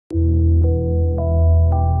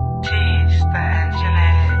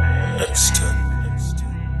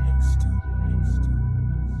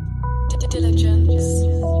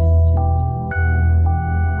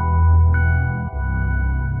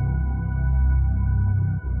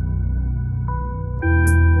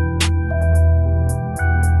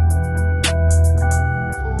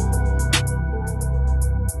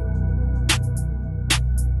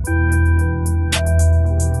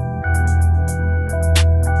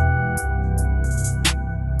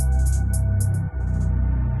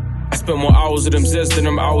spent more hours with them Zeds than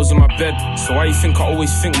them hours in my bed. So why you think I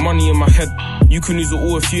always think money in my head? You can lose it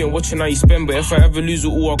all if you ain't watching how you spend, but if I ever lose it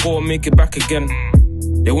all, I go and make it back again.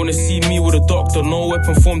 They wanna see me with a doctor, no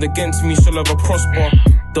weapon formed against me shall ever prosper.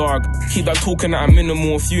 Dog, keep that talking at a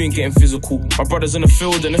minimal if you ain't getting physical. My brothers in the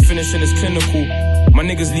field and the finishing is clinical. My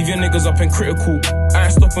niggas leave your niggas up in critical. I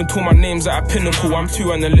ain't stop until my name's at a pinnacle. I'm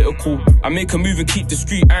too analytical. I make a move and keep the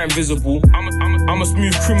street, I ain't visible. I'm a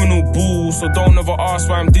smooth criminal bull, so don't ever ask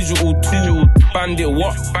why I'm digital too. Bandit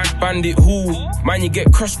what? Bandit who? Man, you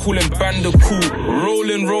get crushed calling bandicoot.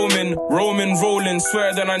 Rolling, rolling.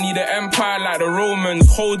 Swear that I need an empire like the Romans.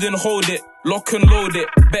 Hold it. Lock and load it.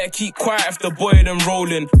 Better keep quiet if the boy them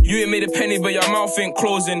rolling. You ain't made a penny but your mouth ain't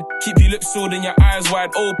closing. Keep your lips sealed and your eyes wide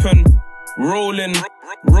open.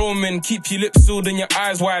 Rolling, keep your lips sealed and your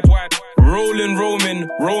eyes wide. Rolling,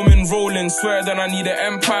 swear that I need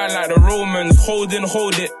an empire like the Romans. Hold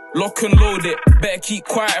it, lock and load it. Better keep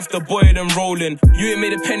quiet if the boy them rolling. You ain't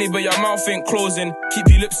made a penny but your mouth ain't closing. Keep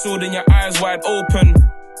your lips sealed and your eyes wide open.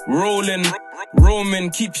 Rolling,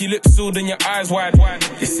 keep your lips sealed and your eyes wide.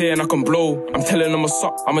 They saying I can blow, I'm telling them what's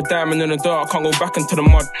up. I'm a diamond in the dirt, I can't go back into the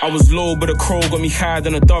mud. I was low, but a crow got me higher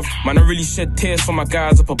than a dove. Man, I really shed tears for my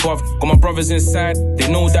guys up above. Got my brothers inside,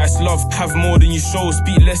 they know that it's love. Have more than you show,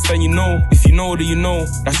 speak less than you know. If you know, then you know,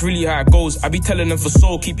 that's really how it goes. I be telling them for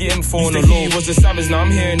soul, keep your info on the low. Was a savage, now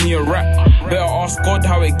I'm hearing you a rap. Better ask God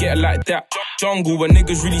how it get like that. Jungle, where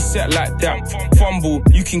niggas really set like that. Fumble,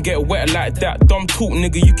 you can get wet like that. Dumb talk,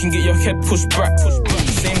 nigga, you can get your head pushed back.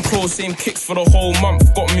 Same clothes, same kicks for the whole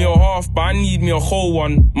month. Got me a half, but I need me a whole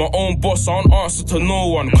one. My own boss, I don't answer to no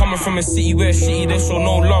one. Coming from a city where shitty, they show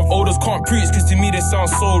no love. Olders can't preach, cause to me they sound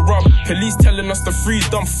so rough. Police telling us to freeze,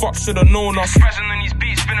 dumb fuck, should've known us. Spazzing on these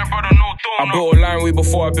beats, spinning brother, no donut. I built a line way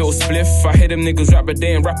before I built a spliff. I hear them niggas rap, but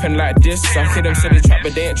they ain't rapping like this. I hear them say they trap,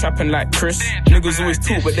 but they ain't trapping like Chris. Niggas always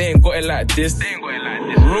talk, but they ain't got it like this.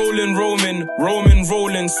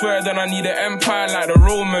 Rolling, swear that I need an empire like the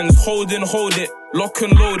Romans. Hold it, lock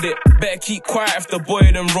and load it. Better keep quiet if the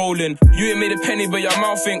boy them rolling. You ain't made a penny but your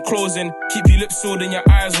mouth ain't closing. Keep your lips sealed and your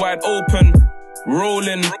eyes wide open.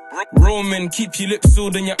 Rolling, keep your lips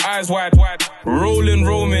sealed and your eyes wide. Rolling,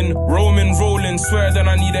 swear that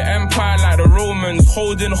I need an empire like the Romans.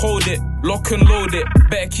 Hold it, lock and load it.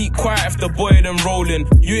 Better keep quiet if the boy them rolling.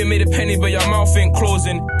 You ain't made a penny but your mouth ain't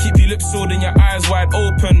closing. Keep your lips sealed and your eyes wide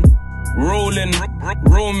open. Rolling,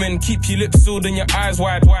 keep your lips sealed and your eyes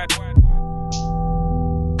wide.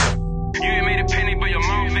 You ain't made a penny but your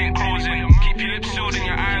mouth ain't closing. Keep your lips sealed and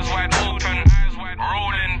your eyes wide open.